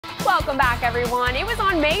Welcome back, everyone. It was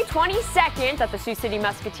on May 22nd that the Sioux City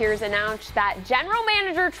Musketeers announced that General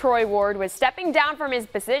Manager Troy Ward was stepping down from his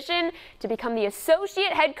position to become the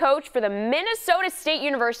associate head coach for the Minnesota State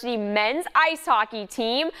University men's ice hockey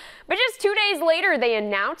team. But just 2 days later, they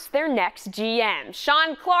announced their next GM.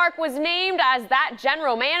 Sean Clark was named as that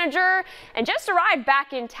general manager and just arrived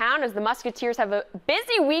back in town as the Musketeers have a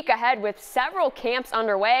busy week ahead with several camps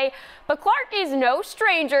underway. But Clark is no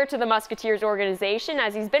stranger to the Musketeers organization,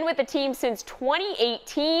 as he's been with the team since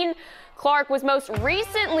 2018. Clark was most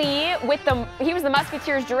recently he was the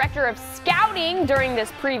Musketeers director of scouting during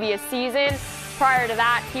this previous season. Prior to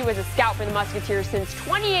that, he was a scout for the Musketeers since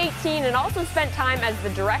 2018 and also spent time as the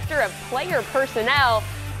director of player personnel.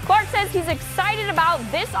 Clark says he's excited about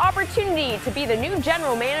this opportunity to be the new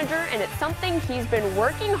general manager, and it's something he's been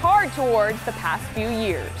working hard towards the past few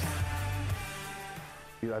years.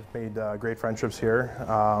 I've made great friendships here.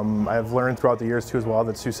 I've learned throughout the years too as well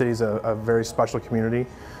that Sioux City is a very special community,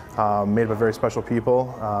 made up of very special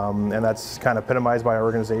people, and that's kind of epitomized by our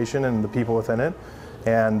organization and the people within it.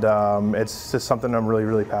 And it's just something I'm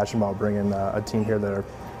really passionate about, bringing a team here that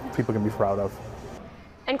people can be proud of.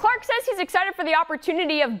 And Clark says he's excited for the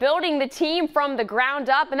opportunity of building the team from the ground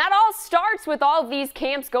up, and that all starts with all of these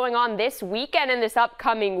camps going on this weekend and this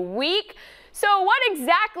upcoming week. So what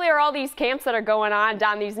exactly are all these camps that are going on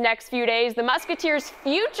down these next few days? The Musketeers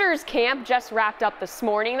Futures Camp just wrapped up this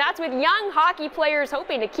morning. That's with young hockey players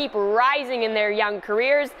hoping to keep rising in their young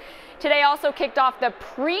careers. Today also kicked off the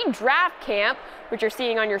pre-draft camp, which you're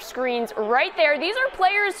seeing on your screens right there. These are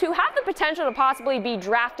players who have the potential to possibly be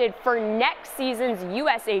drafted for next season's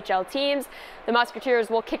USHL teams. The Musketeers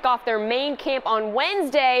will kick off their main camp on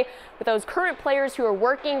Wednesday with those current players who are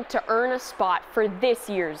working to earn a spot for this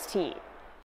year's team.